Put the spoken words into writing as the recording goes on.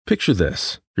Picture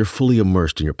this. You're fully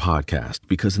immersed in your podcast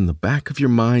because in the back of your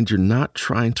mind, you're not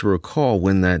trying to recall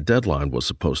when that deadline was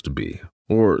supposed to be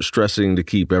or stressing to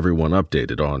keep everyone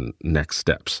updated on next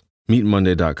steps. Meet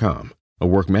Monday.com, a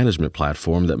work management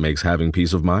platform that makes having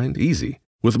peace of mind easy.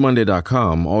 With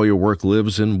Monday.com, all your work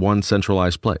lives in one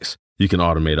centralized place. You can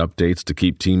automate updates to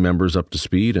keep team members up to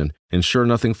speed and ensure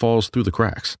nothing falls through the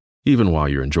cracks, even while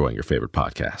you're enjoying your favorite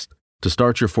podcast. To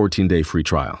start your 14-day free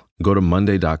trial, go to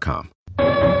Monday.com.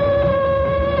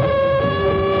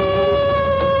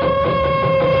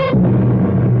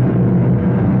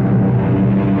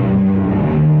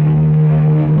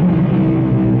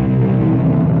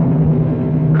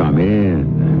 Come in.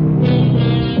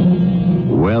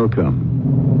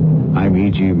 Welcome. I'm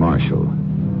E.G. Marshall.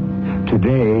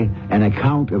 Today, an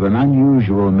account of an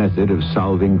unusual method of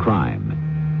solving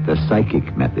crime, the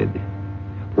psychic method.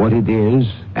 What it is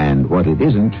and what it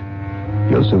isn't,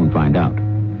 you'll soon find out.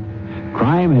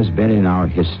 Crime has been in our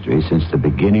history since the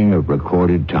beginning of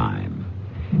recorded time.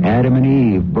 Adam and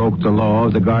Eve broke the law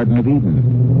of the Garden of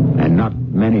Eden, and not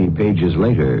many pages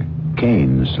later,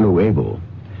 Cain slew Abel.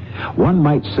 One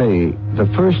might say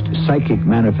the first psychic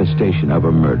manifestation of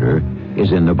a murder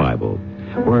is in the Bible,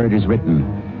 where it is written,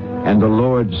 "And the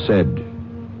Lord said,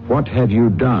 'What have you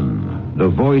done? The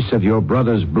voice of your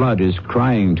brother's blood is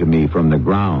crying to me from the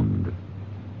ground.'"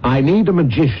 I need a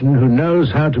magician who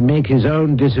knows how to make his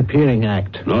own disappearing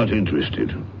act. Not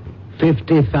interested.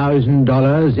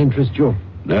 $50,000 interest you?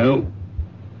 No.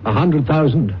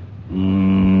 100,000?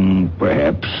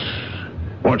 Perhaps.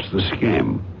 What's the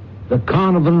scam? The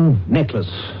Carnarvon necklace.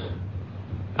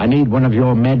 I need one of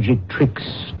your magic tricks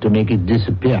to make it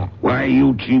disappear. Why,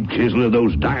 you cheap chiseler,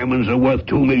 those diamonds are worth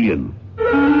 $2 million.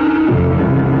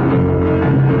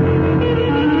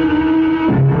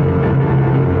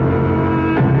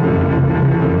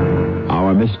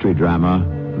 Our mystery drama,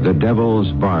 The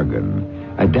Devil's Bargain,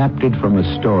 adapted from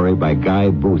a story by Guy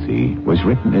Boothie, was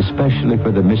written especially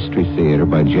for the Mystery Theater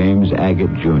by James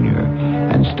Agate Jr.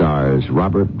 and stars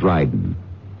Robert Dryden.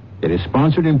 It is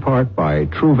sponsored in part by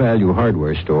True Value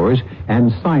Hardware Stores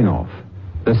and Sign Off,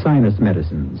 the sinus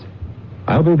medicines.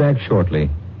 I'll be back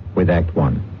shortly with Act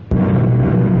One.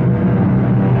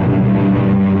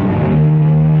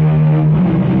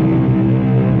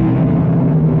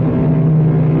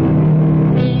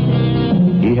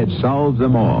 He had solved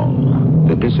them all.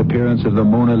 The disappearance of the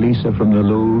Mona Lisa from the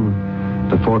Louvre,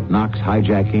 the Fort Knox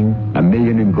hijacking, $1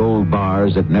 million in gold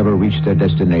bars that never reached their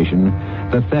destination,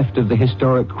 the theft of the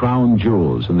historic crown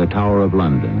jewels in the Tower of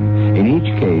London. In each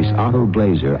case, Otto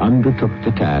Glaser undertook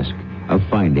the task of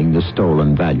finding the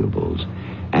stolen valuables.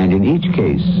 And in each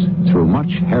case, through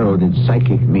much heralded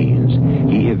psychic means,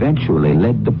 he eventually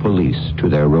led the police to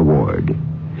their reward.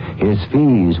 His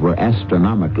fees were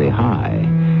astronomically high,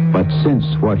 but since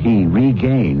what he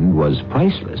regained was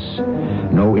priceless,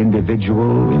 no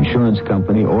individual, insurance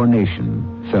company, or nation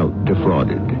felt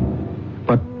defrauded.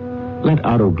 But let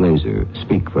Otto Glaser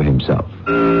speak for himself.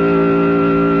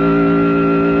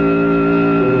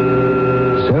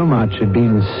 So much had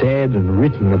been said and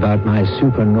written about my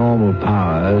supernormal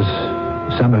powers,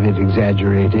 some of it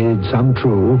exaggerated, some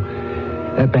true,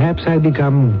 that perhaps I'd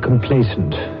become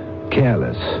complacent,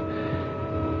 careless.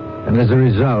 And as a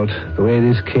result, the way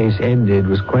this case ended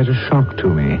was quite a shock to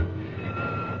me.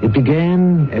 It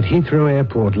began at Heathrow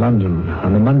Airport, London,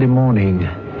 on a Monday morning,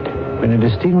 when a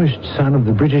distinguished son of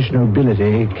the British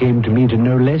nobility came to meet a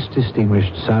no less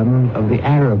distinguished son of the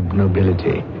Arab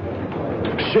nobility.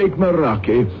 Sheikh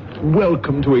Maraki,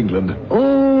 welcome to England.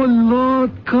 Oh,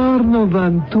 Lord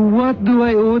Carnarvon, to what do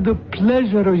I owe the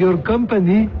pleasure of your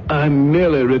company? I'm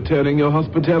merely returning your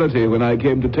hospitality when I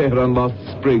came to Tehran last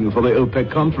spring for the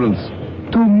OPEC conference.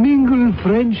 To mingle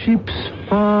friendships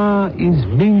far is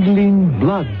mingling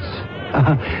bloods,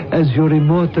 as your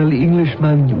immortal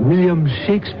Englishman William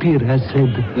Shakespeare has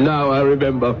said. Now I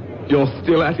remember. You're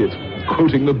still at it,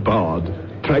 quoting the Bard.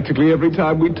 Practically every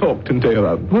time we talked in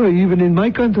Tehran. Well, even in my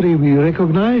country, we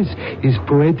recognize his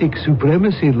poetic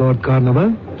supremacy, Lord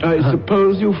Carnarvon. I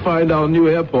suppose you find our new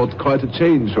airport quite a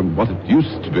change from what it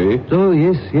used to be. Oh,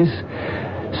 yes.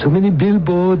 So many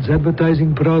billboards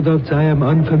advertising products I am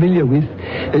unfamiliar with.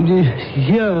 And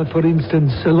here, for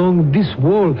instance, along this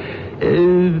wall,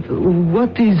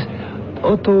 what is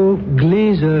Otto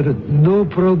Glaser, no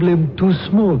problem too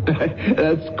small?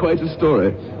 That's quite a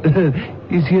story.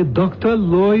 Is he a doctor,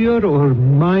 lawyer, or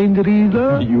mind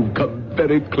reader? You've come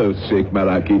very close, Sheikh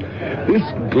Maraki. This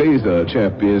Glaser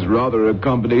chap is rather a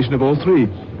combination of all three.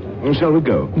 Shall we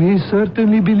go? He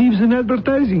certainly believes in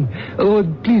advertising. Oh,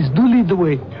 please, do lead the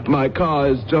way. My car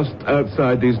is just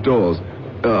outside these doors.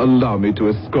 Allow me to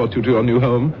escort you to your new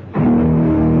home.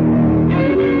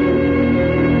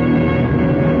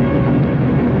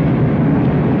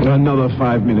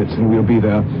 5 minutes and we'll be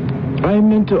there. I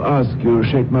meant to ask you,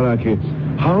 Sheikh Maraki,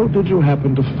 how did you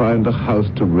happen to find a house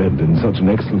to rent in such an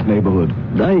excellent neighborhood?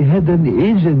 I had an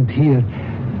agent here.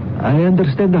 I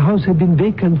understand the house had been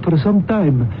vacant for some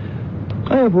time.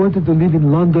 I have wanted to live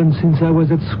in London since I was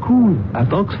at school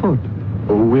at Oxford.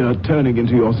 Oh, we are turning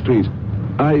into your street.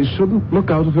 I shouldn't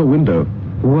look out of your window.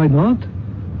 Why not?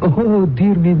 Oh,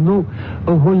 dear me, no.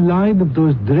 A whole line of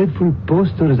those dreadful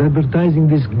posters advertising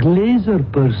this Glazer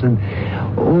person.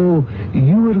 Oh,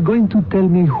 you were going to tell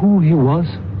me who he was?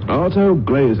 Otto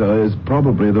Glazer is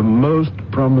probably the most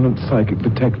prominent psychic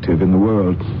detective in the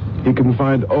world. He can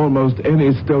find almost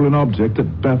any stolen object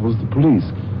that baffles the police.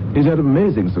 He's had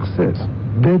amazing success.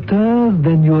 Better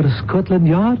than your Scotland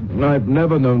Yard? I've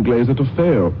never known Glazer to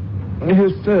fail.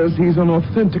 He says he's an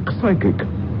authentic psychic.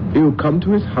 You come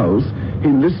to his house, he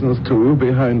listens to you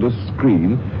behind a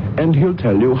screen, and he'll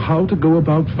tell you how to go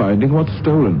about finding what's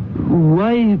stolen.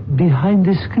 Why behind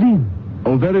the screen?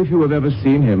 Oh, very few have ever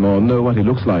seen him or know what he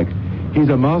looks like. He's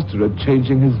a master at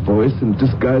changing his voice and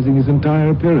disguising his entire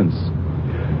appearance.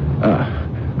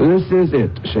 This is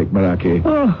it, Sheikh Maraki.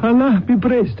 Oh, Allah be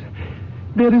praised.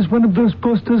 There is one of those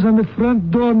posters on the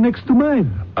front door next to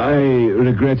mine. I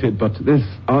regret it, but this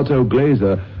Otto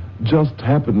Glazer just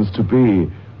happens to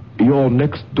be your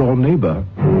next-door neighbor.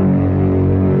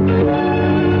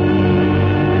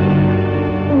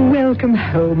 Welcome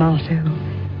home, Otto.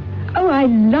 Oh, I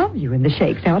love you in the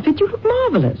Sheikh's outfit. You look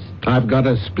marvelous. I've got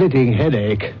a splitting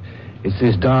headache. It's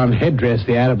this darn headdress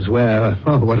the Arabs wear.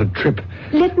 Oh, what a trip.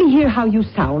 Let me hear how you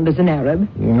sound as an Arab.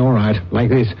 All right, like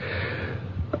this.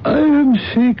 I am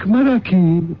Sheikh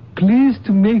Maraki. Pleased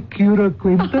to make your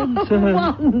acquaintance.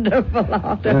 Wonderful,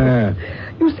 Otto.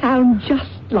 You sound just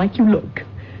like you look.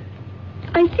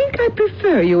 I think I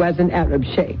prefer you as an Arab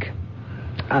Sheikh.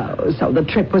 Oh, so the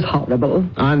trip was horrible.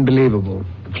 Unbelievable.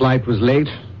 The flight was late.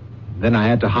 Then I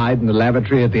had to hide in the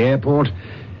lavatory at the airport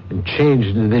and change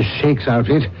into this Sheikh's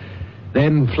outfit.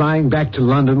 Then flying back to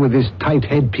London with this tight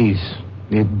headpiece.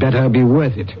 It better be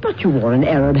worth it. But you wore an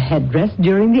Arab headdress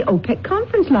during the OPEC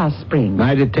conference last spring.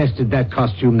 I detested that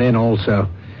costume then also.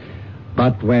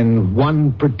 But when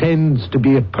one pretends to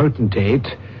be a potentate,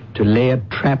 to lay a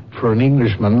trap for an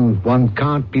Englishman, one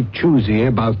can't be choosy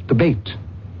about the bait.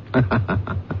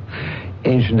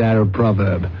 Ancient Arab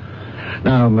proverb.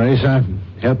 Now, Marissa,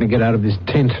 help me get out of this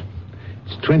tent.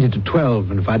 It's 20 to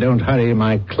 12, and if I don't hurry,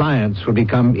 my clients will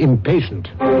become impatient.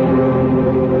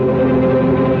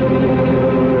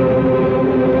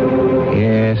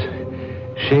 Yes,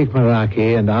 Sheikh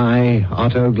Maraki and I,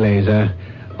 Otto Glazer,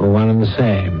 were one and the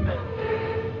same.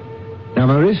 Now,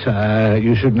 Marissa,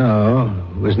 you should know,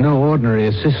 was no ordinary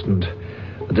assistant,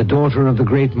 but the daughter of the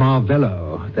great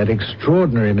Marvello, that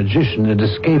extraordinary magician and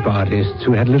escape artist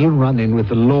who had little run-in with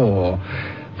the law,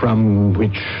 from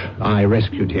which I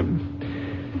rescued him.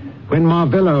 When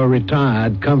Marvello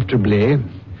retired comfortably,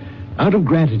 out of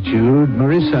gratitude,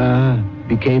 Marissa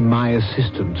became my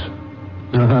assistant.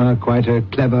 Quite a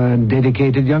clever and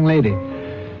dedicated young lady.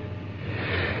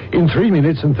 In 3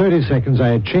 minutes and 30 seconds, I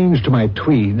had changed to my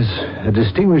tweeds, a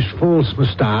distinguished false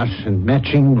moustache, and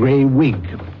matching grey wig.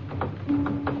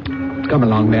 Come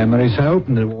along there, Marissa.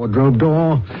 Open the wardrobe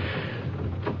door.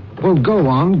 Well, go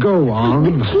on.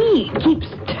 The key keeps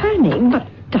turning, but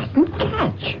doesn't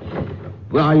catch.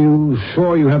 Well, are you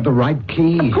sure you have the right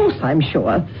key? Of course I'm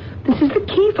sure. This is the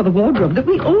key for the wardrobe that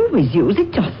we always use.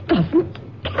 It just doesn't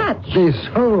catch. This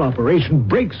whole operation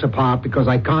breaks apart because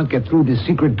I can't get through this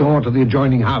secret door to the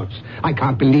adjoining house. I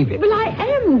can't believe it. Well, I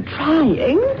am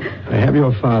trying. I have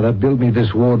your father build me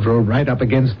this wardrobe right up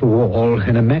against the wall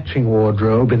and a matching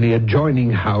wardrobe in the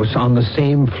adjoining house on the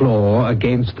same floor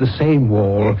against the same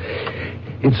wall.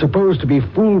 It's supposed to be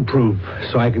foolproof,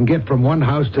 so I can get from one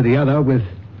house to the other with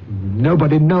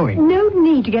nobody knowing. No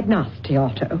need to get nasty,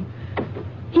 Otto.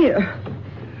 Here.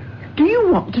 Do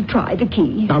you want to try the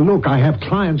key? Now, look, I have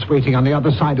clients waiting on the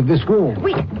other side of this wall.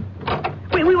 Wait,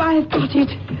 I've got it.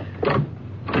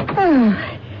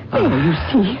 There, you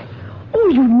see.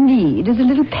 All you need is a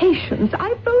little patience.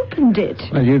 I've opened it.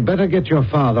 Well, you'd better get your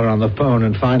father on the phone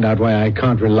and find out why I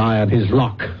can't rely on his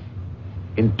lock.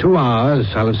 In 2 hours,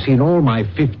 I'll have seen all my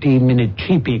 15-minute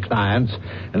cheapie clients,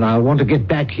 and I'll want to get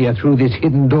back here through this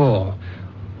hidden door.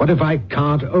 What if I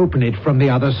can't open it from the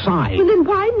other side? Well, then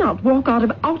why not walk out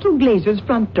of Otto Glazer's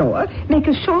front door, make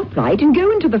a sharp right, and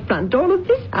go into the front door of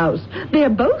this house? They're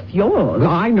both yours. Well,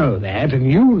 I know that,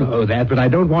 and you know that, but I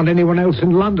don't want anyone else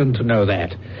in London to know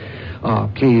that.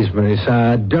 Oh, please,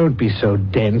 Marissa, don't be so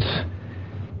dense.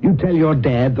 You tell your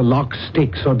dad the lock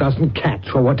sticks or doesn't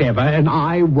catch or whatever, and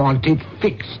I want it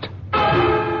fixed.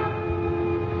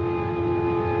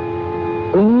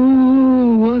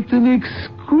 Oh, what an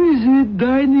exquisite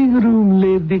dining room,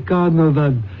 Lady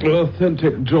Carnovan.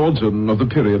 Authentic Georgian of the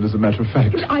period, as a matter of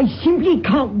fact. I simply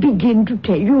can't begin to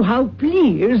tell you how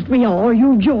pleased we are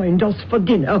you joined us for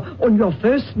dinner on your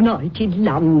first night in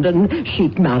London,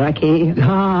 Sheikh Maraki.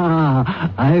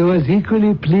 Ah, I was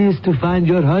equally pleased to find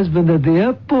your husband at the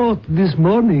airport this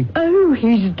morning. Oh,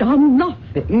 he's done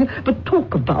nothing but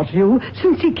talk about you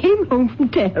since he came home from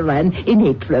Tehran in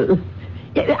April.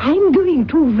 I'm going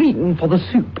to ring for the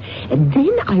soup, and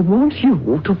then I want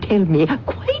you to tell me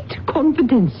quite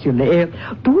confidentially,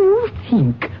 do you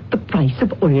think the price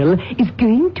of oil is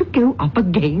going to go up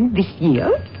again this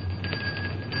year?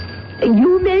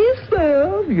 You may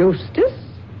serve, Eustace.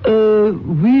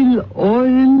 Will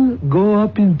oil go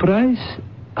up in price?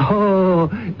 Oh,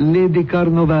 Lady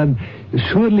Carnovan,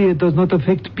 surely it does not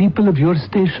affect people of your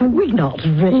station? Well, not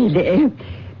really.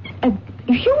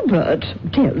 Hubert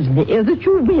tells me that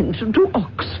you went to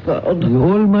Oxford.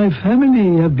 All my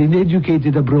family have been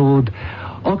educated abroad.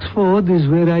 Oxford is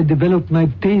where I developed my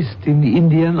taste in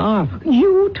Indian art.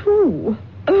 You too?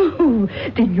 Oh,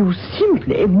 then you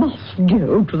simply must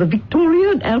go to the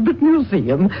Victoria and Albert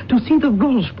Museum to see the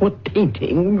Rajput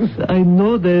paintings. I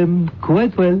know them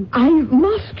quite well. I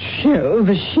must show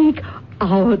the Sheikh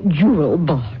our jewel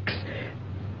box.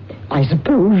 I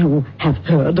suppose you have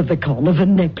heard of the Carnovan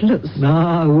necklace.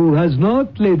 Ah, who has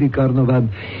not, Lady Carnovan?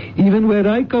 Even where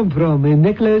I come from, a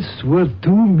necklace worth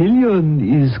 $2 million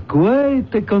is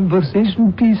quite a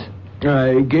conversation piece.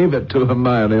 I gave it to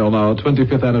Hermione on our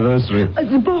 25th anniversary.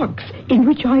 The box in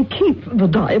which I keep the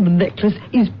diamond necklace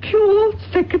is pure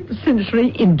 2nd century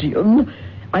Indian.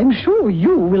 I'm sure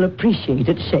you will appreciate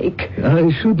it, Sheikh.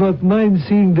 I should not mind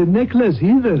seeing the necklace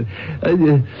either.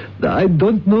 I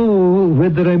don't know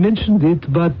whether I mentioned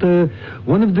it, but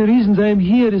one of the reasons I'm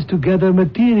here is to gather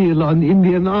material on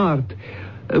Indian art.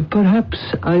 Perhaps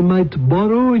I might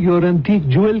borrow your antique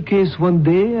jewel case one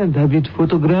day and have it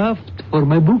photographed for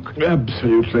my book.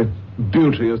 Absolutely.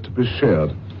 Beauty is to be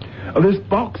shared. This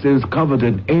box is covered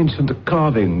in ancient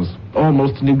carvings,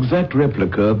 almost an exact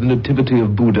replica of the Nativity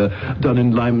of Buddha done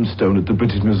in limestone at the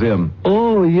British Museum.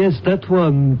 Oh, yes, that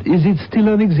one. Is it still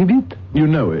on exhibit? You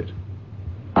know it.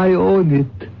 I own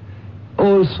it.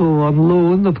 Also on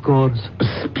loan, of course.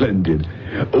 Splendid.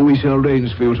 We shall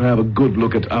arrange for you to have a good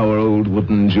look at our old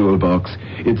wooden jewel box.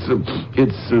 It's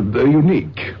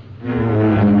unique.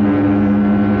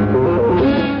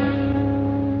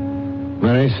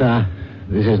 Marissa,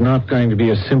 this is not going to be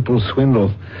a simple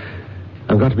swindle.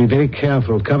 I've got to be very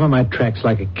careful, cover my tracks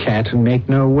like a cat, and make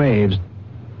no waves.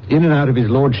 In and out of his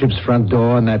lordship's front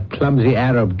door in that clumsy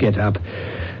Arab get-up.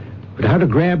 But how to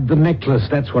grab the necklace,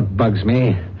 that's what bugs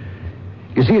me.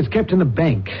 You see, it's kept in the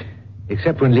bank,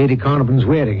 except when Lady Carnovan's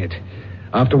wearing it.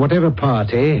 After whatever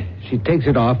party, she takes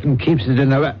it off and keeps it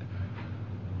in her...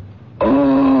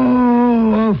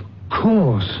 Oh, of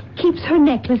course. Keeps her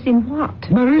necklace in what?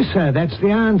 Marissa, that's the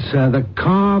answer. The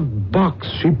carved box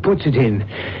she puts it in.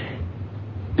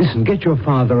 Listen, get your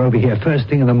father over here first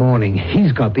thing in the morning.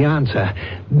 He's got the answer.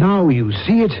 Now you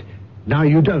see it, now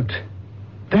you don't.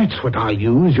 That's what I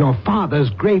use, your father's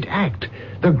great act.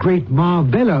 The great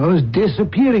Marvello's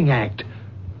disappearing act.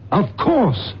 Of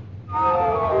course.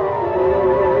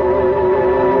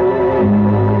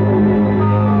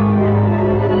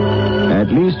 At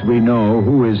least we know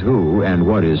who is who and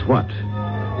what is what.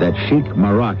 That Sheikh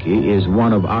Maraki is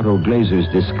one of Otto Glazer's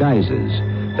disguises.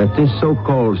 That this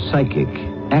so-called psychic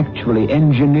actually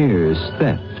engineers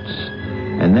thefts.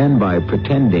 And then by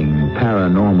pretending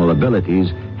paranormal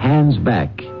abilities, hands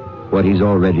back what he's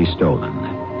already stolen.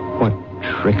 What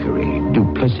trickery,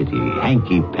 duplicity,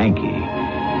 hanky-panky.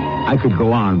 I could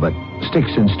go on, but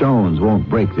sticks and stones won't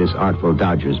break this artful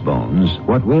dodger's bones.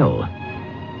 What will?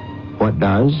 What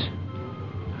does?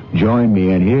 Join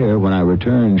me in here when I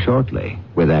return shortly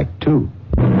with Act 2.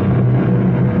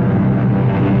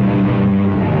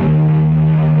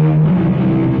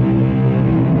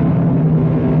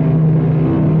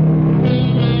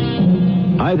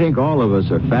 I think all of us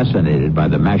are fascinated by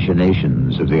the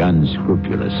machinations of the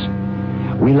unscrupulous.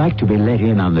 We like to be let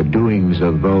in on the doings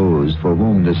of those for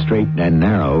whom the straight and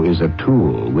narrow is a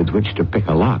tool with which to pick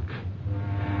a lock.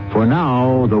 For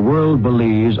now, the world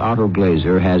believes Otto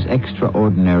Glazer has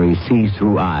extraordinary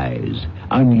see-through eyes,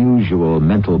 unusual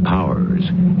mental powers,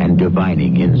 and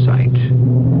divining insight.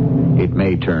 It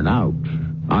may turn out,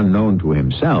 unknown to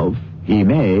himself, he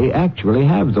may actually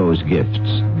have those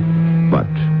gifts. But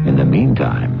in the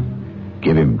meantime,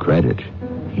 give him credit.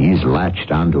 He's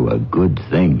latched onto a good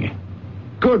thing.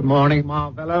 Good morning,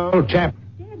 Marvello, chap.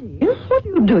 Daddy, what are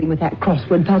you doing with that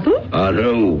crossword puzzle?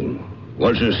 No.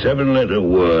 What's a 7-letter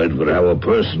word for how a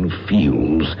person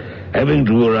feels having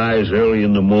to arise early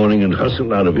in the morning and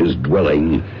hustle out of his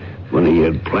dwelling when he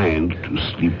had planned to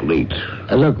sleep late?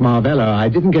 Look, Marvello, I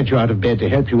didn't get you out of bed to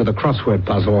help you with a crossword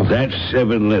puzzle. That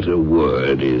 7-letter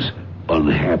word is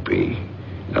unhappy.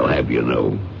 I'll have you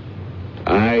know.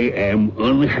 I am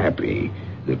unhappy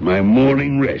that my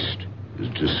morning rest is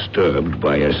disturbed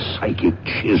by a psychic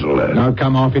chiseler. Now,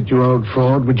 come off it, you old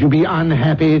fraud. Would you be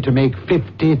unhappy to make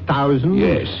 50,000?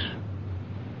 Yes.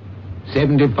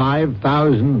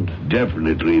 75,000?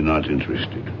 Definitely not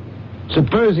interested.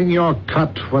 Supposing your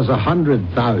cut was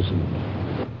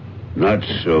 100,000? Not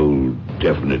so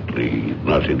definitely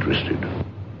not interested.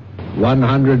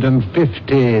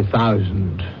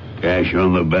 150,000? Cash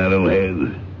on the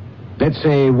barrelhead? Let's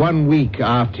say 1 week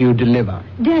after you deliver.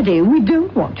 Daddy, we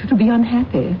don't want you to be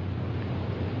unhappy.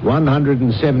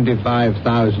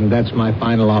 175,000, that's my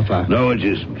final offer. No, it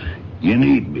isn't. You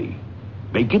need me.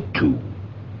 Make it 2,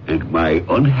 and my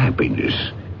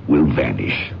unhappiness will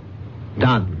vanish.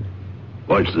 Done.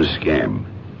 What's the scam?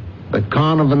 The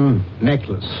Carnarvon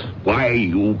necklace. Why,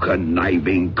 you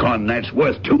conniving con, that's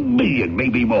worth $2 million,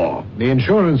 maybe more. The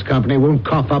insurance company won't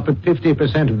cough up at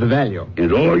 50% of the value.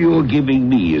 And all you're giving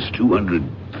me is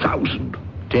 $200,000.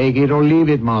 Take it or leave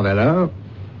it, Marvello.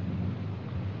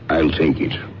 I'll take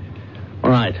it. All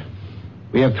right.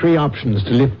 We have 3 options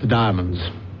to lift the diamonds.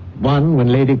 1,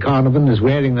 when Lady Carnarvon is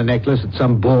wearing the necklace at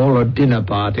some ball or dinner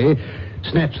party,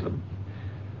 snatch them.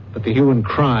 But the hue and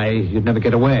cry, you'd never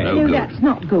get away. No, that's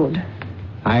not good.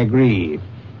 I agree.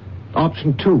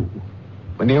 Option 2,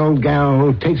 when the old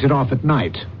gal takes it off at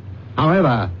night.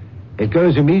 However, it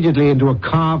goes immediately into a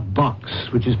carved box,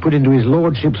 which is put into his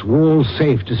lordship's wall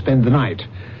safe to spend the night.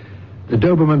 The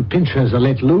Doberman pinchers are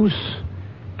let loose,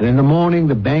 and in the morning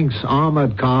the bank's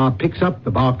armored car picks up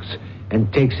the box and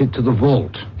takes it to the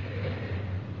vault.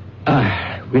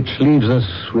 Which leaves us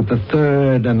with the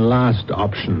 3rd and last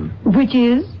option. Which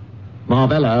is?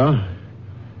 Marvello,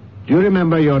 do you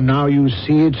remember your now you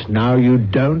see it, now you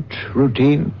don't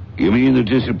routine? You mean the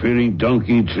disappearing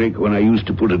donkey trick when I used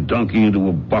to put a donkey into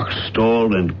a box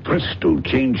stall and presto,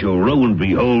 change your row and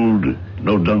behold,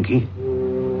 no donkey?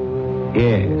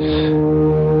 Yes.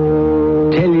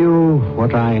 Tell you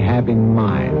what I have in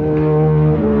mind.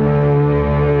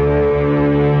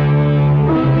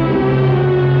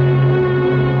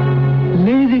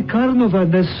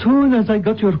 Carnarvon, as soon as I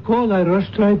got your call, I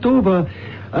rushed right over.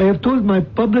 I have told my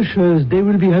publishers they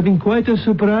will be having quite a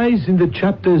surprise in the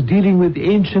chapters dealing with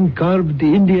ancient carved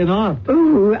Indian art.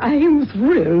 Oh, I'm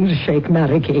thrilled, Sheikh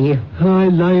Mariki. I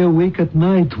lie awake at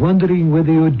night wondering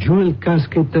whether your jewel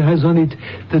casket has on it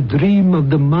the dream of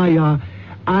the Maya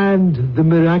and the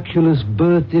miraculous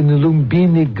birth in the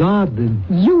Lumbini garden.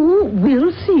 You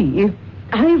will see.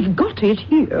 I've got it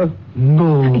here.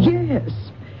 No. Yes.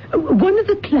 One of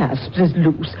the clasps is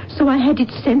loose, so I had it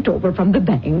sent over from the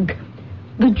bank.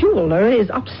 The jeweler is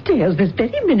upstairs this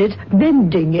very minute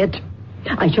mending it.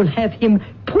 I shall have him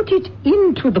put it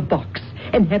into the box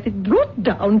and have it brought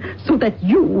down so that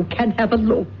you can have a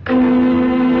look.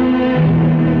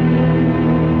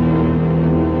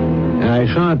 I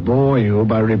shan't bore you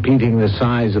by repeating the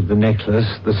size of the necklace,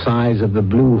 the size of the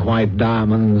blue-white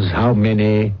diamonds, how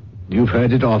many. You've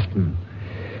heard it often.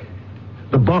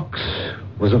 The box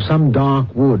was of some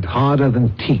dark wood, harder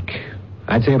than teak.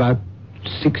 I'd say about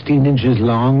 16 inches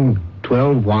long,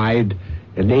 12 wide,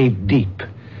 and 8 deep.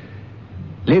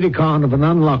 Lady Carnarvon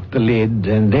unlocked the lid,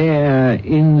 and there,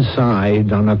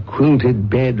 inside, on a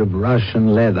quilted bed of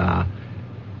Russian leather,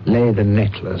 lay the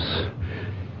necklace.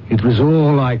 It was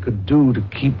all I could do to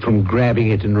keep from grabbing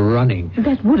it and running.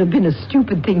 That would have been a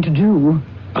stupid thing to do.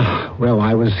 Well,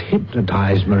 I was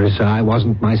hypnotized, Marissa. I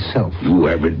wasn't myself. You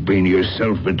haven't been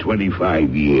yourself for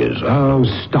 25 years. Oh,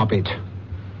 stop it.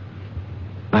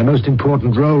 My most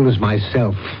important role is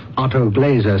myself, Otto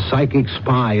Glaser, psychic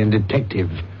spy and detective.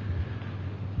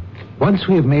 Once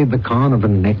we have made the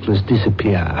Carnarvon necklace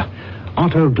disappear,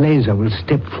 Otto Glaser will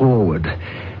step forward,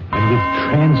 and with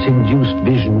trance-induced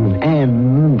vision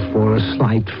and for a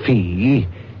slight fee,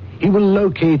 he will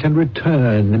locate and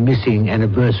return the missing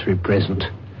anniversary present.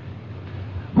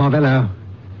 Marvello,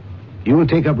 you will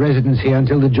take up residence here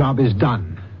until the job is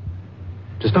done.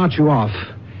 To start you off,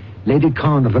 Lady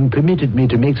Carnarvon permitted me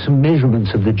to make some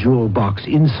measurements of the jewel box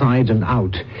inside and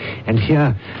out. And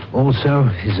here also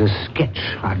is a sketch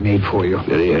I've made for you.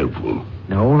 Very helpful.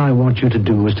 Now, all I want you to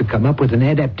do is to come up with an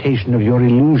adaptation of your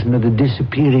illusion of the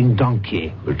disappearing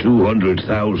donkey. For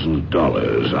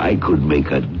 $200,000, I could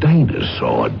make a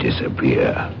dinosaur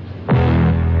disappear.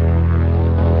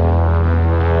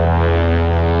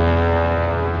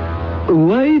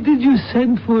 Why did you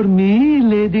send for me,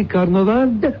 Lady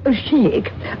Carnival? Sheikh,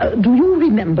 do you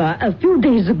remember a few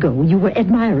days ago you were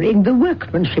admiring the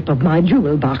workmanship of my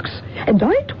jewel box? And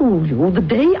I told you the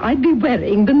day I'd be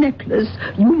wearing the necklace,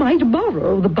 you might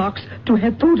borrow the box to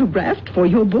have photographed for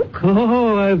your book.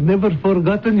 Oh, I've never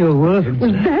forgotten your words.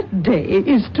 Well, that day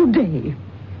is today.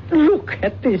 Look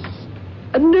at this.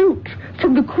 A note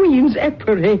from the Queen's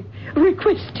equerry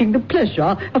requesting the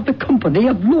pleasure of the company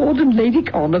of Lord and Lady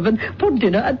Carnarvon for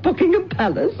dinner at Buckingham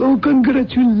Palace. Oh,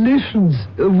 congratulations.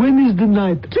 When is the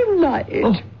night? Tonight.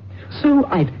 Oh. So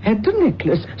I've had the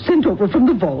necklace sent over from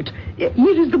the vault.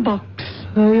 Here is the box.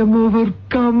 I am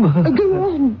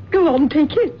overcome. Go on,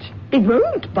 take it. It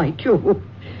won't bite you.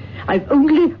 I've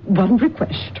only one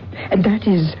request, and that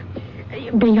is,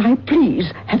 may I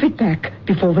please have it back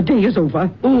before the day is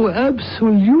over? Oh,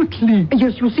 absolutely.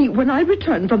 Yes, you see, when I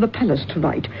return from the palace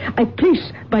tonight, I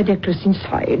place my necklace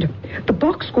inside. The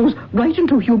box goes right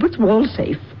into Hubert's wall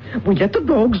safe. We let the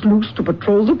dogs loose to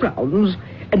patrol the grounds,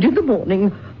 and in the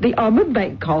morning, the armored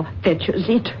bank car fetches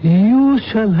it. You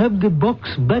shall have the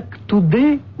box back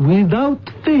today without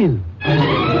fail.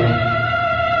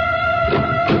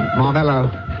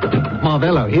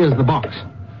 Marvello, here's the box.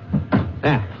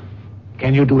 There.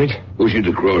 Can you do it? Push it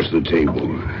across the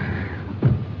table.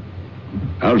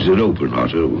 How's it open,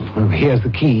 Otto? Well, here's the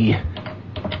key.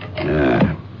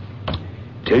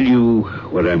 Tell you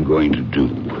what I'm going to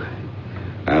do.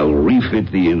 I'll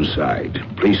refit the inside,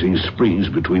 placing springs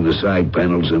between the side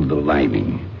panels and the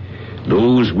lining.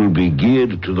 Those will be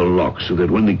geared to the lock so that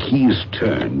when the key is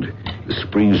turned, the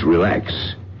springs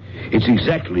relax. It's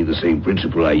exactly the same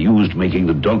principle I used making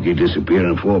the donkey disappear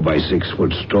in a 4x6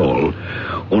 foot stall.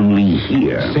 Only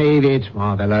here... Save it,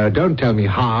 Marvello. Don't tell me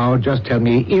how. Just tell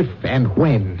me if and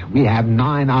when. We have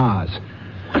 9 hours.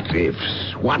 What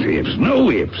ifs? What ifs?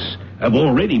 No ifs. I've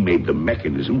already made the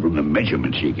mechanism from the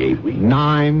measurements she gave me.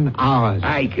 9 hours.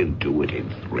 I can do it in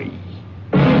 3.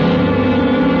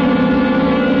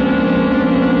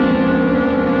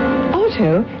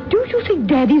 Otto, do you think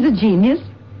Daddy's a genius?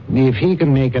 If he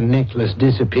can make a necklace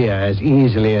disappear as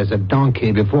easily as a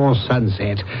donkey before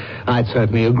sunset, I'd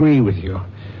certainly agree with you.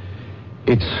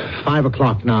 It's 5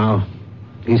 o'clock now.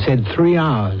 He said 3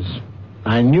 hours.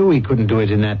 I knew he couldn't do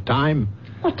it in that time.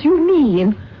 What do you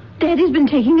mean? Daddy's been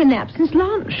taking a nap since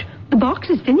lunch. The box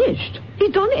is finished.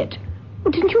 He's done it.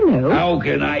 Well, didn't you know? How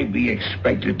can I be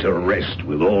expected to rest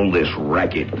with all this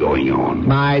racket going on?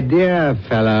 My dear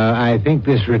fellow, I think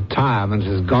this retirement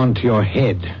has gone to your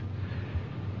head.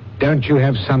 Don't you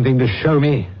have something to show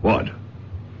me? What?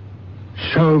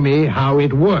 Show me how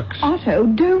it works. Otto,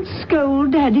 don't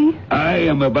scold Daddy. I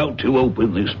am about to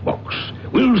open this box.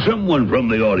 Will someone from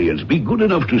the audience be good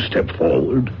enough to step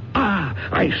forward?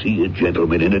 I see a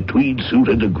gentleman in a tweed suit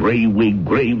and a gray wig,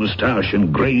 gray mustache,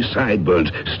 and gray sideburns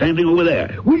standing over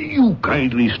there. Will you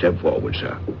kindly step forward,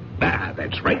 sir?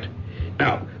 That's right.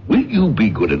 Now, will you be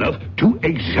good enough to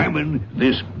examine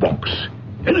this box?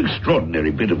 An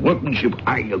extraordinary bit of workmanship,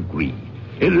 I agree.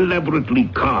 Elaborately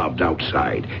carved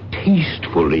outside,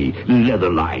 tastefully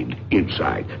leather-lined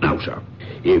inside. Now, sir,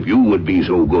 if you would be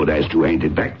so good as to hand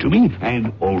it back to me,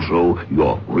 and also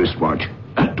your wristwatch.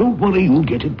 Don't worry, you'll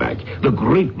get it back. The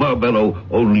great Marbello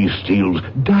only steals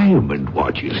diamond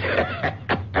watches.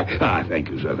 Thank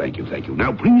you, sir, thank you.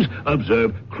 Now, please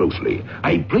observe closely.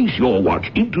 I place your watch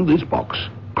into this box.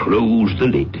 Close the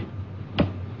lid.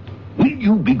 Will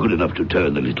you be good enough to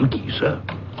turn the little key, sir?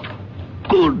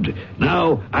 Good.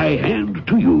 Now, I hand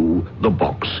to you the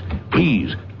box.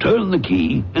 Please, turn the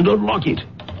key and unlock it.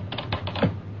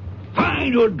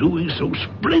 Fine, you're doing so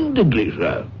splendidly,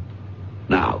 sir.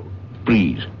 Now,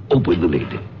 please, open the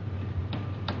lid.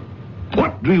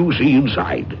 What do you see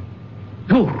inside?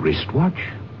 Your wristwatch?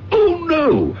 Oh,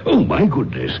 no. Oh, my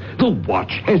goodness. The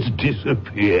watch has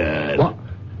disappeared. What?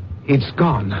 It's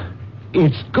gone.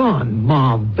 It's gone,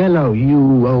 Marvello,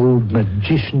 you old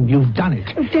magician. You've done it.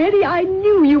 Daddy, I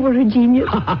knew you were a genius.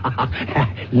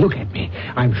 Look at me.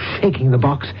 I'm shaking the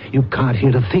box. You can't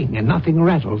hear a thing, and nothing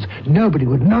rattles. Nobody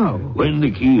would know. When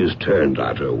the key is turned,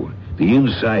 Otto, the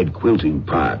inside quilting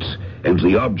parts, and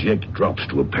the object drops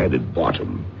to a padded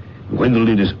bottom. When the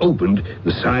lid is opened,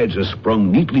 the sides are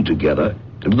sprung neatly together,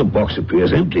 and the box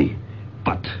appears empty.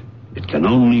 But it can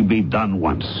only be done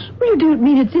once. Well, you don't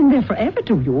mean it's in there forever,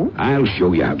 do you? I'll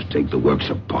show you how to take the works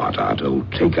apart, Otto.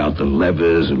 Take out the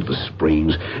levers and the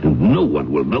springs, and no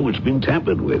one will know it's been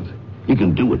tampered with. You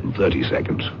can do it in 30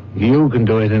 seconds. You can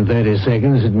do it in 30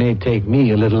 seconds. It may take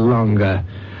me a little longer.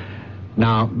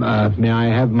 Now, may I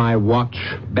have my watch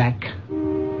back?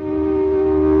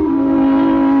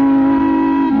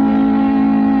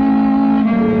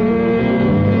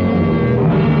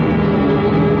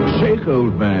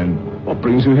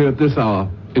 brings you here at this hour?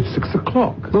 It's 6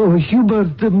 o'clock. Oh,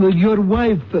 Hubert, your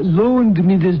wife loaned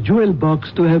me this jewel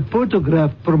box to have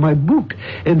photographed for my book,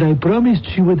 and I promised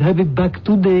she would have it back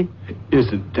today.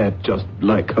 Isn't that just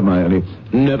like Hermione?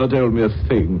 Never told me a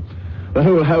thing. The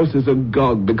whole house is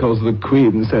agog because the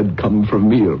Queen said come for a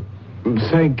meal.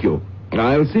 Thank you.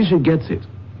 I'll see she gets it.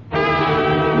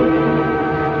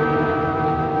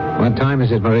 What time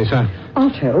is it, Marissa?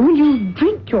 Otto, will you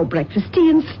drink your breakfast tea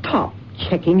and stop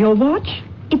checking your watch?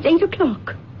 It's 8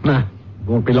 o'clock. Nah,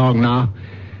 won't be long now.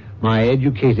 My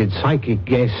educated psychic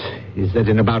guess is that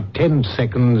in about 10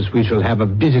 seconds we shall have a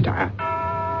visitor.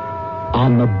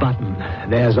 On the button,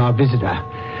 there's our visitor.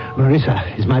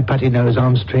 Marissa, is my putty nose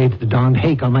on straight, the darn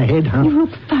hake on my head, huh? You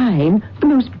look fine. The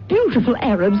most beautiful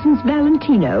Arab since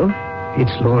Valentino.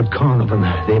 It's Lord Carnarvon.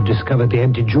 They've discovered the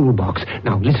empty jewel box.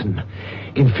 Now, listen.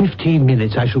 In 15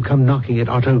 minutes, I shall come knocking at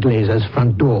Otto Glazer's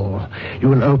front door. You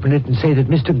will open it and say that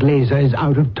Mr. Glazer is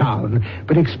out of town,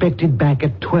 but expected back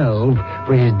at 12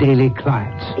 for his daily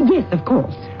clients. Yes, of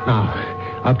course.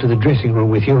 Now, up to the dressing room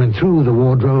with you and through the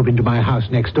wardrobe into my house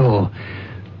next door.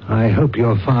 I hope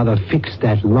your father fixed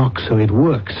that lock so it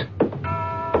works.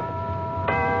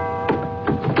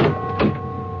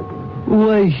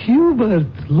 Why, Hubert,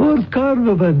 Lord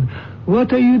Carnarvon,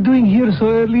 what are you doing here so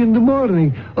early in the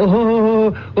morning?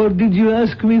 Oh, or did you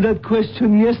ask me that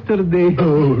question yesterday?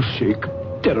 Oh, Sheik.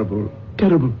 Terrible.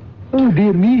 Terrible. Oh,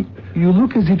 dear me. You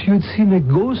look as if you'd seen a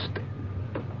ghost.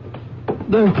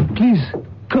 Please,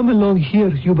 come along here,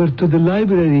 Hubert, to the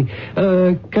library.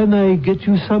 Can I get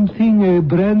you something,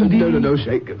 brandy? No,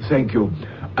 Sheik. Thank you.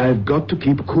 I've got to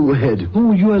keep a cool head.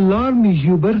 Oh, you alarm me,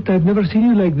 Hubert. I've never seen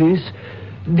you like this.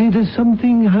 Did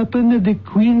something happen at the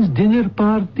Queen's dinner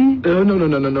party?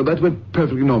 No. That went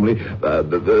perfectly normally.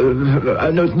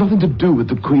 No, it's nothing to do with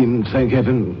the Queen, thank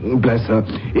heaven, bless her.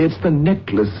 It's the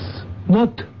necklace.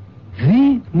 Not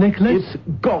the necklace? It's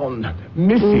gone.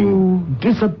 Missing.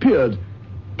 Disappeared.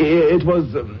 It was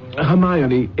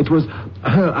Hermione. It was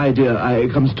her idea. I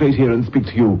come straight here and speak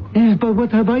to you. Yes, but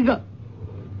what have I got?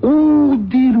 Oh,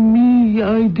 dear me,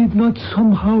 I did not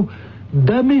somehow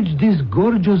damage this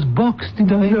gorgeous box,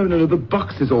 did I? No, the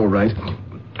box is all right.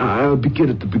 I'll begin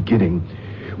at the beginning.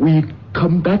 We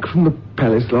come back from the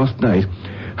palace last night.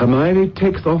 Hermione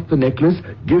takes off the necklace,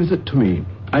 gives it to me.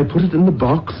 I put it in the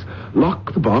box,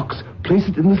 lock the box, place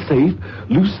it in the safe,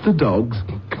 loose the dogs.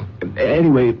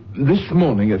 Anyway, this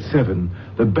morning at 7,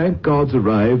 the bank guards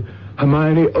arrive.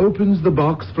 Hermione opens the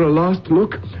box for a last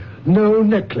look. No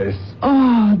necklace.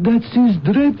 Ah, that is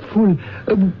dreadful.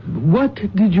 What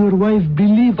did your wife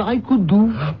believe I could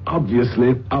do?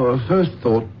 Obviously, our first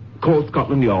thought, call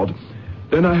Scotland Yard.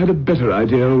 Then I had a better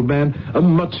idea, old man. A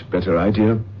much better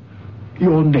idea.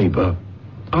 Your neighbor,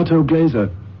 Otto Glazer.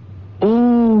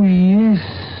 Oh, yes,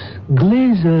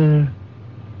 Glazer.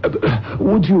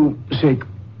 Would you, Sheik,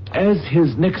 as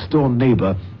his next-door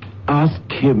neighbor, ask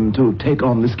him to take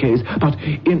on this case, but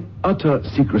in utter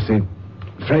secrecy?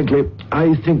 Frankly,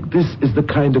 I think this is the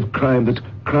kind of crime that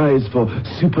cries for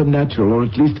supernatural or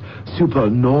at least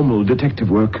supernormal detective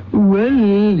work.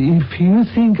 Well, if you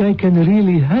think I can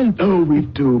really help... Oh, we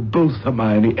do, both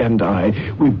Hermione and I.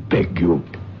 We beg you.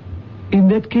 In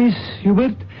that case,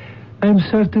 Hubert, I'm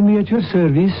certainly at your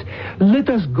service. Let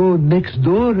us go next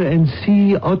door and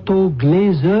see Otto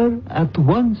Glazer at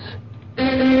once.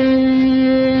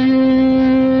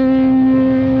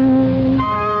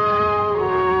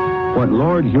 What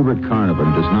Lord Hubert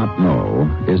Carnarvon does not know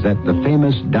is that the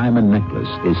famous diamond necklace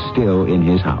is still in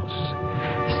his house,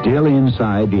 still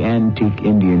inside the antique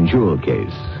Indian jewel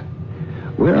case.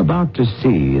 We're about to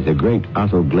see the great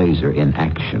Otto Glazer in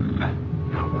action.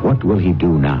 What will he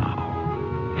do now?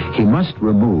 He must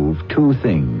remove two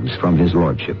things from his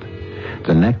lordship,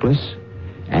 the necklace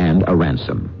and a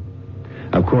ransom.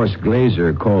 Of course,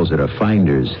 Glazer calls it a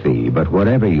finder's fee, but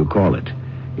whatever you call it,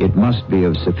 it must be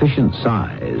of sufficient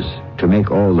size to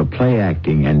make all the play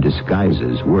acting and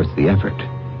disguises worth the effort.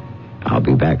 I'll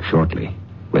be back shortly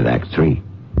with Act 3.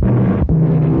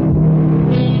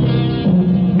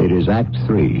 It is Act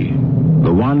 3,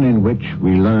 the one in which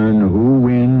we learn who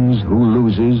wins, who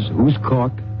loses, who's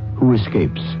caught, who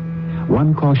escapes.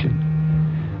 One caution.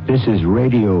 This is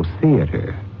radio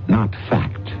theater, not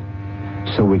fact.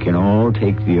 So we can all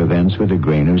take the events with a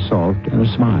grain of salt and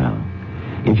a smile.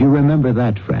 If you remember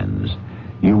that, friends,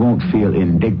 you won't feel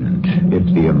indignant if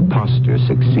the imposter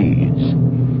succeeds.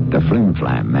 The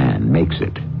flim-flam man makes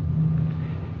it.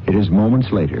 It is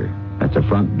moments later at the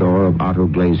front door of Otto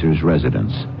Glazer's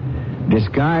residence.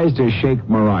 Disguised as Sheikh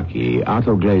Meraki,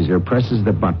 Otto Glazer presses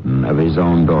the button of his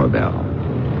own doorbell.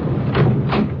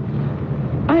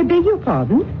 I beg your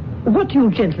pardon? What do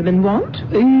you gentlemen want?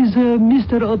 Is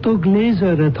Mr. Otto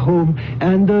Glaser at home?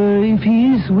 And if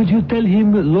he is, would you tell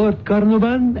him Lord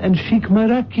Carnarvon and Sheikh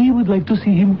Maraki would like to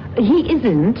see him? He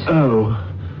isn't.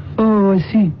 Oh, I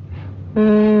see.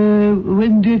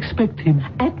 When do you expect him?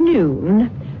 At noon.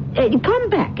 Come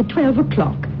back at 12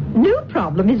 o'clock. No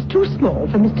problem is too small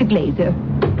for Mr. Glaser.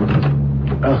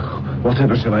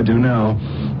 whatever shall I do now?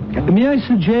 May I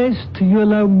suggest you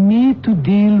allow me to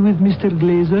deal with Mr.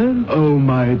 Glaser? Oh,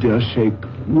 my dear Sheikh,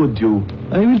 would you?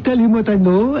 I will tell him what I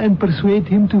know and persuade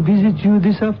him to visit you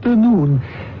this afternoon.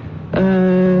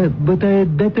 But I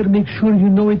had better make sure you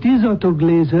know it is Otto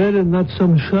Glaser and not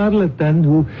some charlatan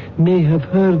who may have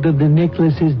heard of the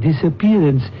necklace's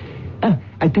disappearance.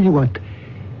 I tell you what.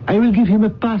 I will give him a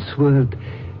password.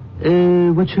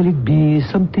 What shall it be?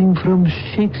 Something from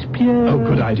Shakespeare? Oh,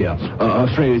 good idea. A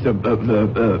phrase,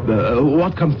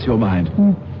 what comes to your mind?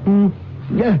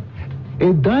 Yeah.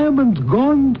 A diamond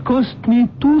gone cost me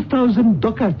 2,000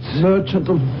 ducats. Merchant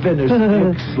of Venice.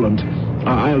 Excellent.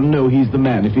 I'll know he's the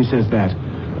man if he says that.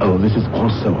 Oh, this is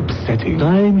also upsetting.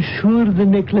 I'm sure the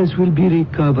necklace will be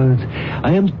recovered.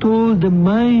 I am told the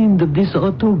mind of this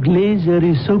Otto Glaser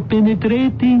is so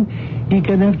penetrating, he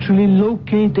can actually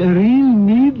locate a real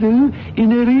needle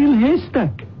in a real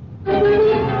haystack.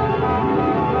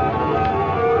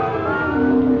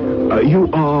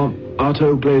 You are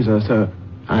Otto Glaser, sir.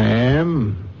 I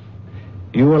am.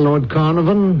 You are Lord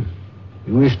Carnarvon?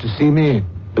 You wish to see me?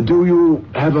 Do you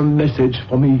have a message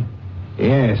for me?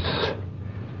 Yes.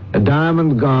 A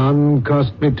diamond gone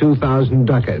cost me 2,000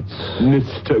 ducats.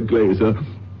 Mr. Glaser,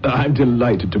 I'm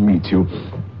delighted to meet you.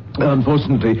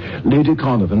 Unfortunately, Lady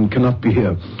Carnarvon cannot be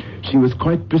here. She was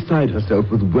quite beside herself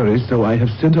with worry, so I have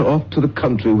sent her off to the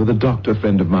country with a doctor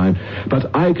friend of mine.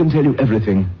 But I can tell you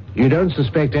everything. You don't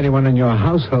suspect anyone in your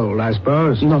household, I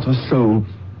suppose? Not a soul.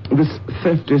 This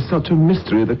theft is such a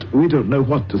mystery that we don't know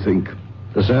what to think.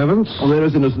 The servants? Well, they're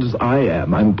as innocent as I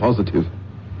am, I'm positive.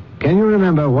 Can you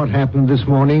remember what happened this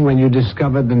morning when you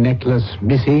discovered the necklace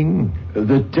missing?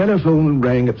 The telephone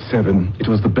rang at 7. It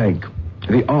was the bank.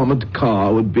 The armored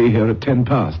car would be here at 10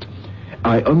 past.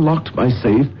 I unlocked my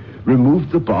safe,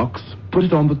 removed the box, put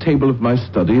it on the table of my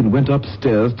study, and went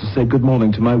upstairs to say good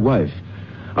morning to my wife.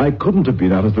 I couldn't have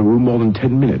been out of the room more than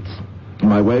 10 minutes.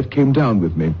 My wife came down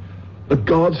with me. The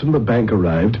guards from the bank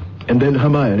arrived, and then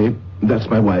Hermione, that's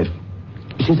my wife,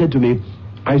 she said to me,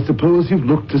 I suppose you've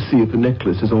looked to see if the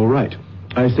necklace is all right.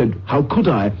 I said, how could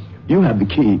I? You have the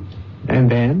key.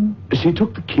 And then? She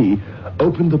took the key,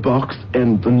 opened the box,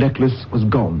 and the necklace was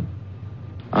gone.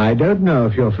 I don't know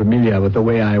if you're familiar with the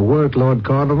way I work, Lord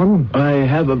Carnarvon. I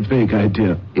have a vague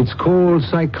idea. It's called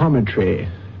psychometry,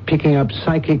 picking up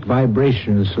psychic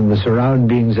vibrations from the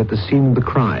surroundings at the scene of the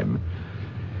crime.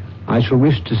 I shall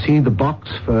wish to see the box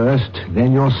first,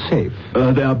 then your safe.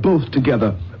 They are both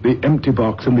together, the empty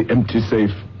box and the empty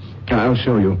safe. I'll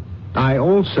show you. I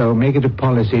also make it a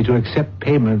policy to accept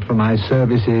payment for my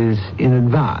services in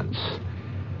advance.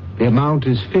 The amount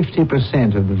is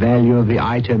 50% of the value of the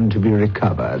item to be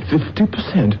recovered.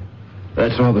 50%?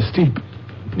 That's rather steep.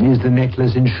 Is the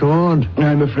necklace insured?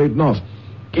 I'm afraid not.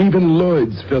 Even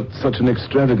Lloyd's felt such an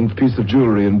extravagant piece of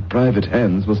jewelry in private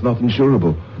hands was not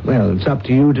insurable. Well, it's up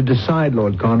to you to decide,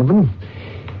 Lord Carnarvon.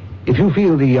 If you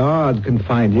feel the yard can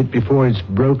find it before it's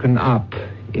broken up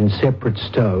in separate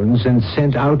stones and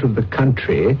sent out of the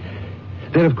country,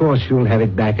 then of course you'll have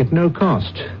it back at no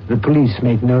cost. The police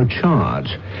make no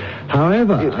charge.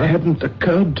 However... It hadn't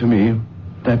occurred to me,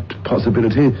 that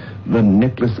possibility, the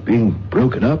necklace being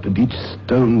broken up and each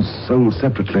stone sold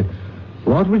separately.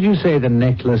 What would you say the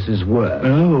necklace is worth?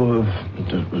 Oh,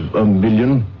 $1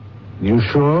 million. You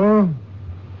sure?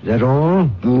 Is that all?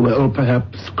 Well,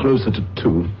 perhaps closer to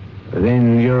 2.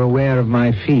 Then you're aware of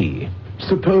my fee.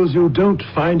 Suppose you don't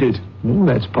find it.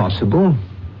 That's possible.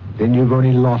 Then you've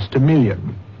only lost $1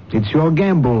 million. It's your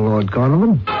gamble, Lord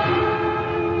Carnarvon.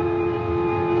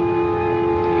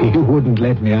 He wouldn't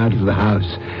let me out of the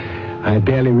house. I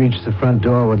barely reached the front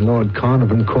door when Lord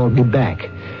Carnarvon called me back,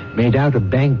 made out a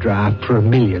bank draft for $1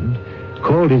 million,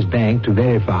 called his bank to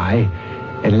verify,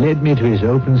 and led me to his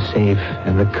open safe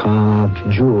and the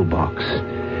carved jewel box.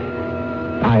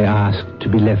 I asked to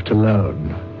be left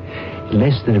alone. In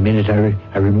less than a minute,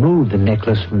 I removed the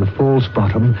necklace from the false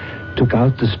bottom, took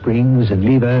out the springs and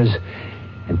levers,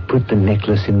 and put the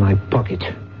necklace in my pocket.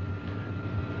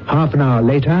 Half an hour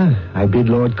later, I bid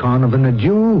Lord Carnarvon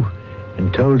adieu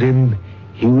and told him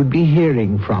he would be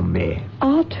hearing from me.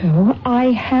 Otto,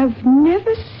 I have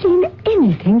never seen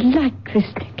anything like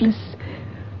this necklace.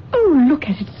 Oh, look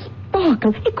at it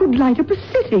sparkle. It could light up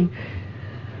a city.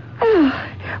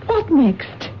 What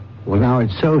next? Well, now it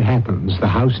so happens the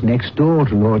house next door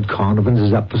to Lord Carnarvon's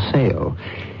is up for sale.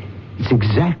 It's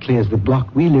exactly as the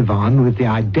block we live on, with the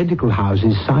identical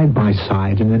houses side by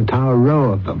side, an entire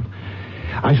row of them.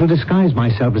 I shall disguise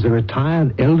myself as a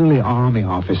retired elderly army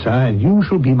officer, and you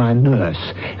shall be my nurse,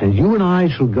 and you and I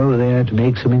shall go there to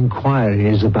make some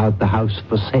inquiries about the house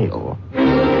for sale.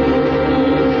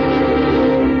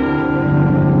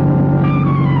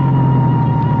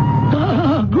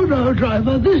 Good old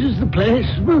driver, this is the place.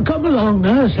 Well, come along,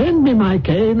 nurse. Hand me my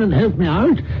cane and help me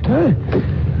out.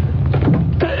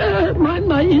 Mind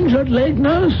my injured leg,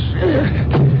 nurse.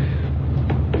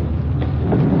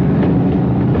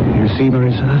 You see,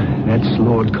 Marissa, that's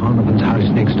Lord Carnarvon's house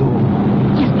next door.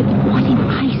 Yes, but what am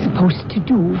I supposed to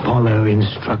do? Follow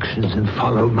instructions and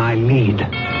follow my lead.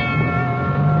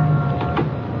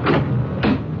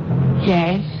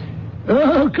 Yes?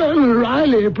 Colonel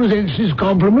Riley presents his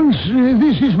compliments.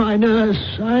 This is my nurse.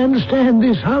 I understand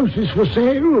this house is for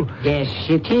sale. Yes,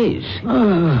 it is.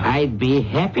 I'd be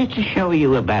happy to show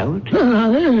you about.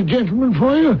 There's a gentleman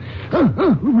for you.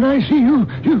 I see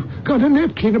you've got a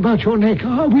napkin about your neck.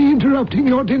 Are we interrupting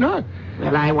your dinner?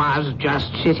 Well, I was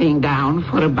just sitting down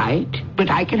for a bite, but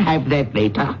I can have that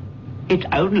later. It's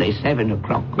only 7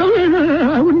 o'clock.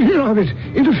 No, I wouldn't hear of it.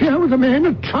 Interfere with a man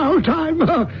at chow time.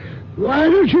 Why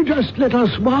don't you just let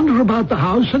us wander about the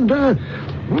house and,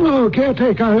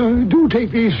 caretaker, do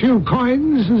take these few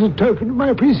coins as a token of my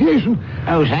appreciation.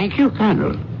 Oh, thank you,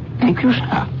 Colonel. Thank you,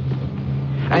 sir.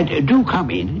 Do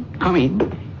come in. Come in.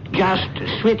 Just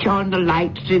switch on the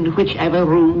lights in whichever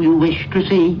room you wish to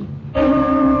see.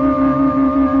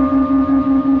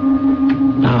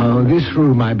 Now, this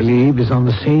room, I believe, is on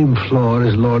the same floor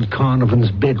as Lord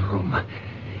Carnarvon's bedroom.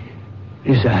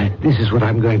 This is what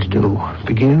I'm going to do.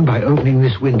 Begin by opening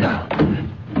this window.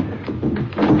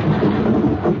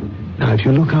 Now, if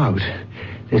you look out,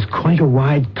 there's quite a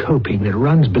wide coping that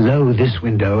runs below this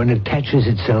window and attaches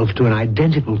itself to an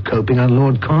identical coping on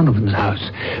Lord Carnarvon's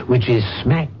house, which is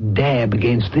smack dab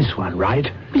against this one,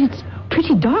 right? But it's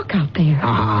pretty dark out there.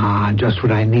 Just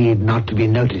what I need not to be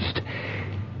noticed.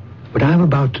 What I'm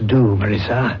about to do,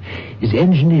 Marissa, is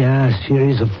engineer a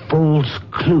series of false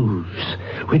clues,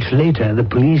 which later the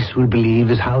police will believe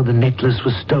is how the necklace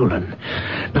was stolen.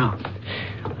 Now,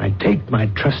 I take my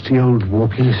trusty old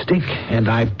walking stick, and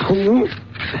I pull,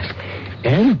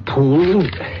 and pull.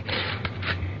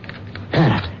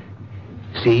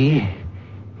 See?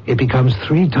 It becomes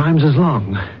 3 times as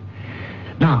long.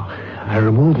 Now, I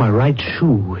remove my right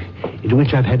shoe, into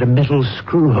which I've had a metal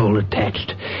screw hole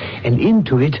attached, and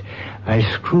into it I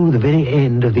screw the very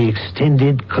end of the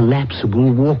extended,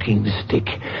 collapsible walking stick.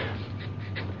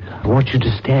 I want you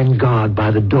to stand guard by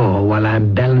the door while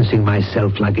I'm balancing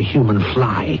myself like a human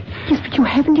fly. Yes, but you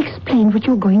haven't explained what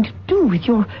you're going to do with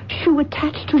your shoe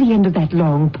attached to the end of that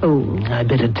long pole. I'd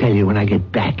better tell you when I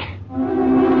get back.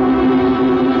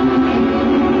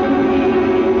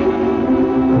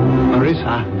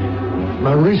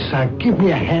 Marissa, give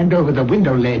me a hand over the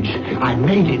window ledge. I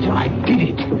made it. I did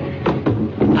it.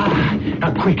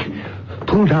 Now, quick.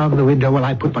 Pull down the window while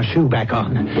I put my shoe back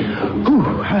on.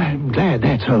 I'm glad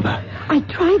that's over. I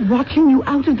tried watching you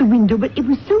out of the window, but it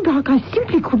was so dark I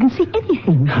simply couldn't see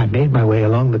anything. I made my way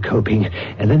along the coping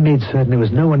and then made certain there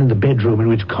was no one in the bedroom in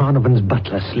which Carnarvon's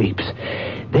butler sleeps.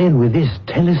 Then, with this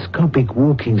telescopic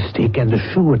walking stick and the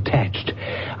shoe attached,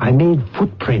 I made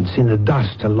footprints in the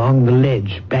dust along the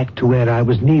ledge back to where I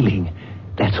was kneeling.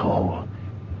 That's all.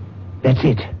 That's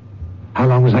it. How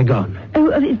long was I gone?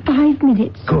 5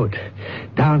 minutes. Good.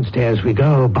 Downstairs we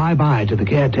go. Bye-bye to the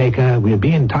caretaker. We'll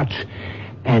be in touch.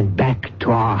 And back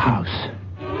to our house.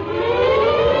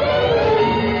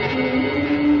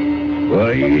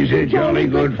 Why, he's a jolly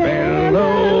good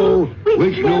fellow,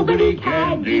 which nobody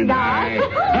can deny.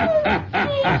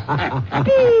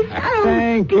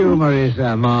 Thank you,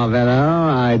 Marissa Marvello.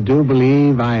 I do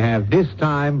believe I have this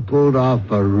time pulled off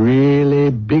a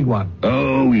really big one.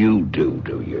 Oh, you do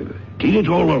you? Did it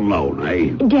all alone,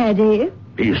 eh? Daddy?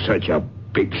 He's such a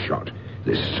big shot,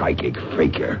 this psychic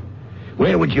faker.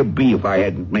 Where would you be if I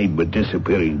hadn't made my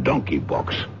disappearing donkey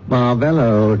box?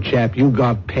 Marvello, chap, you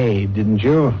got paid, didn't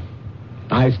you?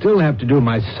 I still have to do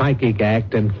my psychic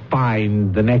act and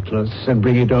find the necklace and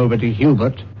bring it over to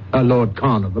Hubert, Lord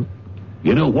Carnarvon.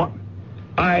 You know what?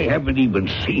 I haven't even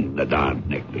seen the darn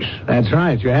necklace. That's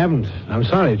right, you haven't. I'm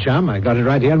sorry, chum. I got it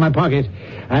right here in my pocket.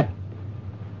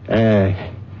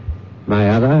 My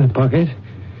other pocket?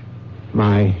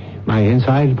 My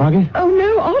inside pocket? Oh,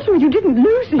 no, Otto, you didn't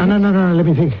lose it. No, let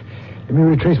me think. Let me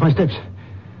retrace my steps.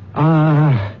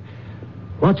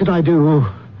 What did I do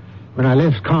when I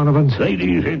left Carnarvon's?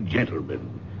 Ladies and gentlemen,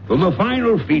 From the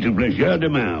final feat of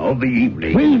legerdemain of the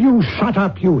evening. Will you shut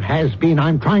up, you has-been?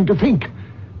 I'm trying to think.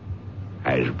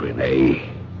 Has-been, eh?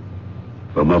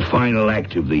 From the final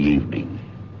act of the evening.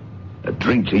 A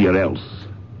drink to your health.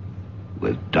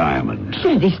 With diamonds.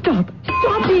 Daddy, stop.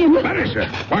 Stop him. Marissa,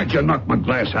 why'd you knock my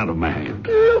glass out of my hand?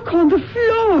 Look on the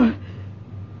floor.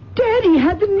 Daddy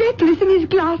had the necklace in his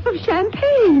glass of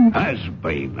champagne.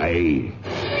 Has-been, eh?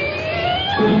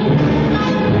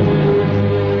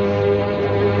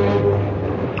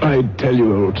 I tell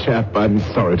you, old chap, I'm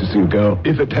sorry to see you go.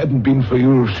 If it hadn't been for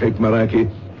you, Sheikh Maraki,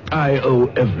 I owe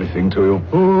everything to you.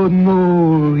 Oh,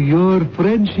 no. Your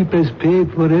friendship has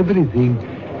paid for everything.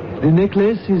 The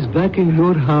necklace is back in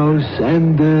your house,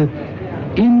 and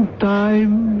in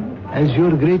time, as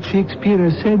your great Shakespeare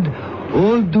has said,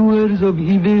 all doers of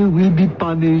evil will be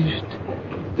punished.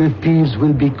 The thieves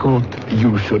will be caught.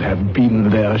 You should have been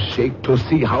there, Sheikh, to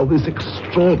see how this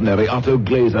extraordinary Otto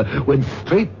Glazer went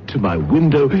straight to my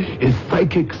window. His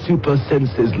psychic super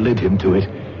senses led him to it.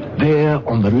 There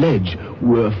on the ledge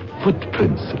were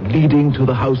footprints leading to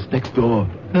the house next door.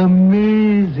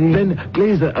 Amazing. Then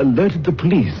Glazer alerted the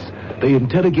police. They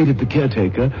interrogated the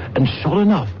caretaker, and sure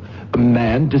enough, a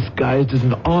man disguised as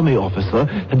an army officer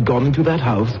had gone into that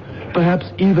house,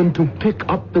 perhaps even to pick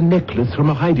up the necklace from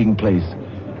a hiding place.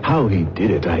 How he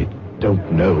did it, I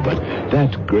don't know, but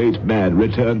that great man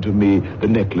returned to me the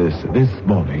necklace this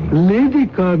morning. Lady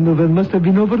Carnovan must have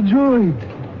been overjoyed.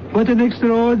 What an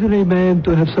extraordinary man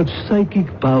to have such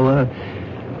psychic power.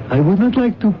 I would not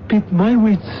like to pit my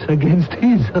wits against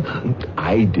his.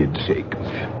 I did, Sheikh,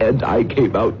 and I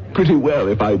came out pretty well,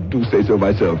 if I do say so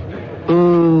myself.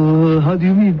 How do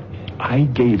you mean? I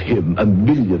gave him $1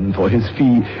 million for his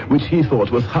fee, which he thought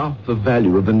was half the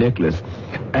value of the necklace.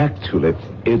 Actually,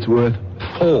 it's worth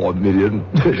 $4 million.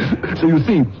 So you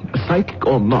see, psychic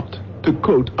or not, to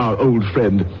quote our old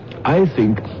friend, I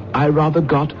think I rather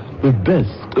got the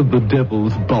best of the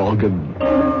devil's bargain.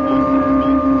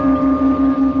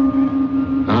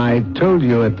 I told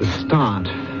you at the start,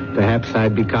 perhaps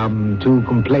I'd become too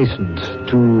complacent,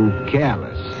 too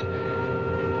careless.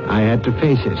 I had to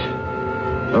face it.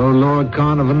 Oh, Lord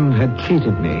Carnarvon had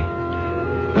cheated me.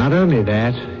 Not only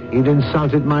that, he'd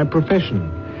insulted my profession.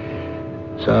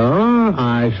 So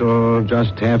I shall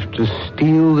just have to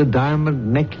steal the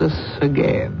diamond necklace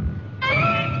again.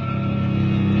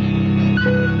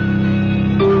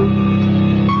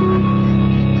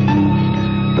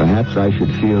 Perhaps I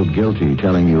should feel guilty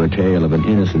telling you a tale of an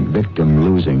innocent victim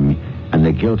losing and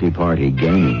the guilty party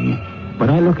gaining. But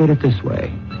I look at it this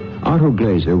way. Otto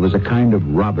Glazer was a kind of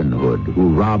Robin Hood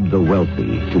who robbed the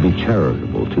wealthy to be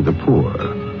charitable to the poor.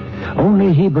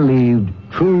 Only he believed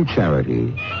true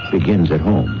charity begins at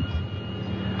home.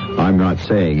 I'm not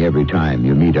saying every time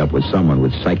you meet up with someone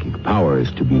with psychic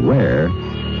powers to beware,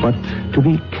 but to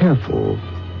be careful,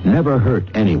 never hurt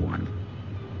anyone.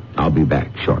 I'll be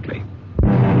back shortly.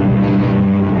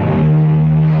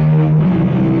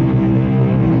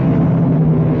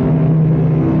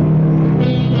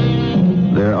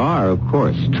 There are, of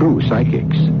course, true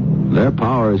psychics. Their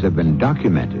powers have been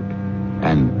documented,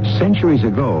 and centuries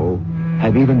ago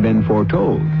have even been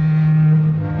foretold.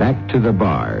 Back to the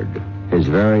Bard, his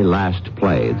very last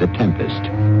play, The Tempest,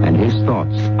 and his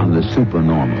thoughts on the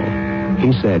supernormal.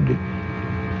 He said,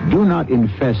 "Do not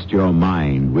infest your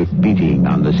mind with beating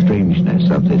on the strangeness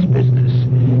of this business.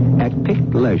 At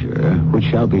picked leisure, which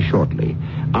shall be shortly,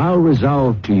 I'll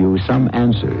resolve to you some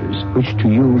answers which to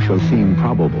you shall seem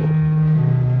probable."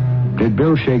 Did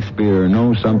Bill Shakespeare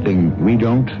know something we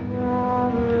don't?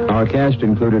 Our cast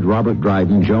included Robert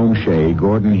Dryden, Joan Shea,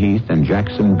 Gordon Heath, and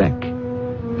Jackson Beck.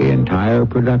 The entire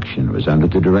production was under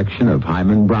the direction of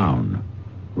Hyman Brown.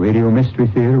 Radio Mystery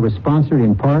Theater was sponsored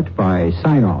in part by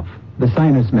Sign-Off, the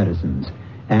Sinus Medicines,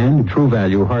 and True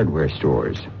Value Hardware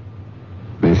Stores.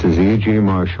 This is E.G.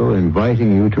 Marshall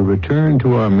inviting you to return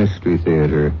to our Mystery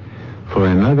Theater for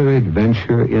another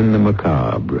adventure in the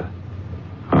macabre.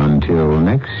 Until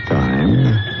next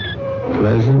time,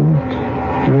 pleasant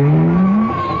dreams.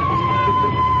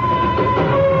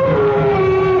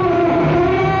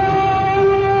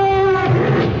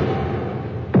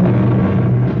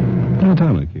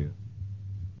 Atomic here.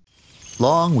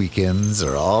 Long weekends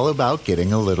are all about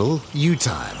getting a little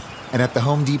you-time. And at the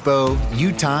Home Depot,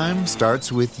 you-time starts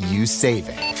with you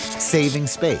saving. Saving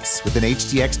space with an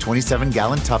HDX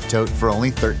 27-gallon Tough Tote for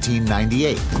only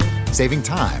 $13.98. Saving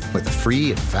time with a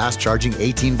free and fast-charging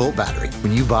 18-volt battery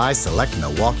when you buy select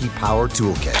Milwaukee Power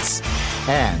Toolkits.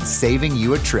 And saving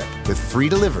you a trip with free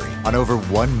delivery on over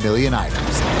 1 million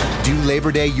items. Do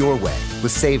Labor Day your way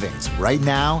with savings right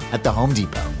now at the Home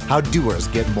Depot. How doers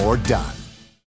get more done.